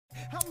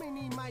How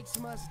many mics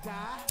must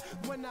die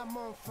when I'm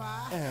on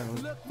fire?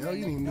 Damn, yo,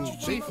 you need new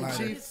beef,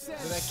 Chief.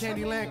 For that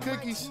Candyland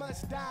cookies.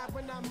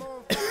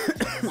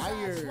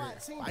 Fire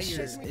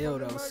is ill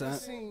though,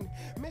 son.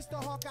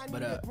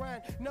 But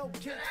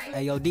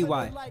hey yo,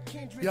 DY.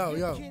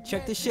 Yo.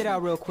 Check this shit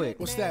out real quick.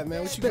 What's that,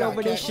 man? What you Spit got,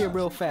 over this shit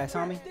real fast,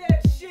 homie.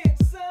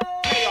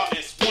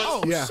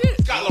 Oh, yeah.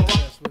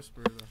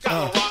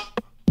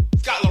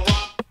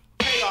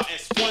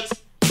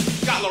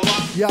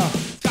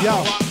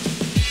 Yo.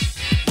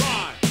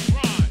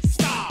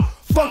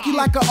 Funky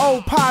like an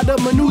old pod of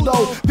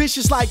menudo,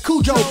 vicious like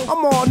Cujo.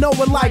 I'm all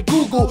knowing like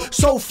Google,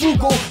 so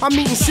frugal. I'm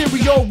eating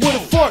cereal with a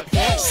fork.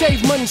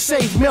 Save money,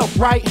 save milk,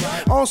 right?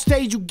 On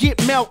stage you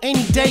get milk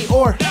any day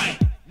or.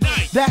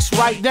 That's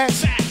right,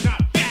 that's.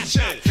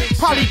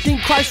 Probably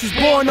think Christ was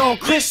born on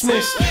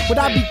Christmas. What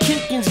I be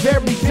kicking's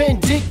very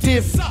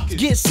vindictive.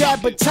 Get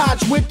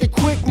sabotaged with the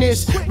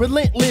quickness.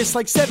 Relentless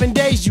like 7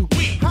 days you.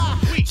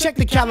 Check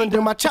the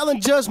calendar, my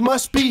challengers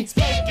must be.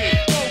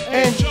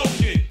 And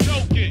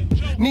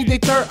need they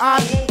third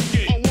eye.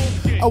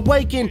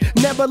 Awaken,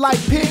 never like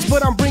pigs,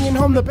 but I'm bringing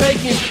home the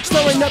bacon.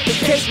 Stirring up the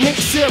cake,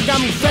 mix syrup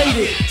got me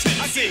faded.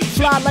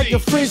 Fly like a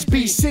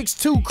frisbee,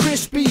 6'2",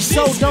 crispy,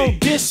 so don't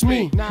diss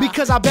me.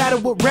 Because I battle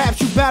with raps,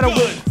 you battle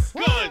with.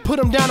 Put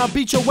them down, I'll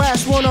beat your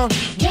ass one on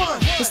one.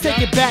 Let's take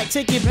it back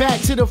to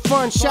the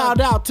front. Shout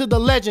out to the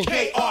legend.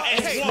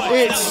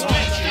 It's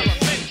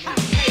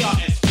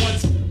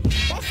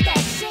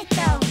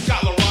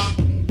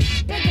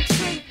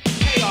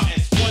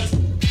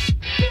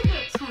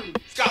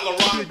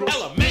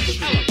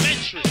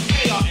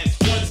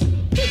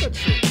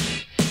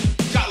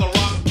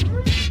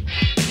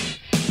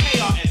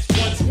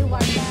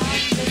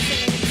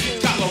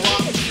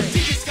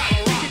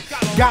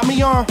got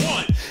me on.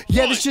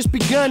 Yeah, this just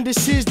begun.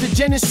 This is the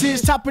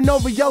genesis, topping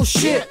over your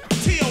shit.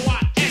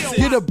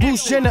 You're the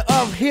Bruce Jenner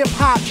of hip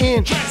hop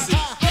in.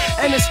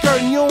 And it's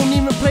skirting, you don't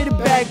even play the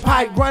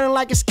bagpipe. Grinding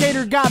like a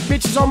skater, got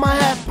bitches on my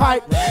half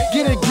pipe.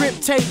 Get a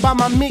grip tape by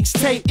my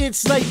mixtape.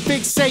 It's late,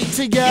 fixate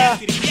to ya.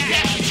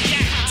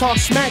 Talk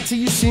smack till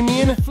you see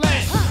me in the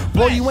flesh.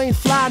 Boy, you ain't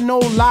fly, no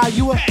lie,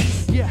 you a.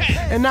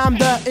 And I'm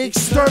the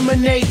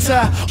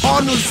exterminator,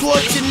 Arnold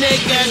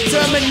Schwarzenegger,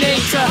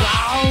 Terminator.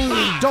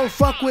 Don't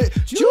fuck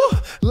with you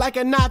like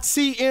a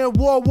Nazi in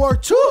World War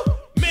II.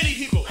 Many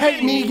people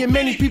hate me and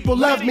many people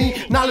love me.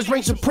 Knowledge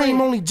reigns supreme,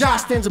 only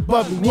Josh stands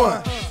above me.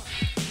 One.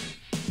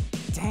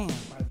 Damn,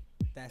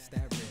 that's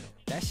that real.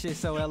 That shit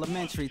so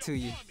elementary to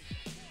you.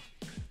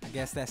 I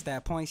guess that's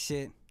that point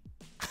shit.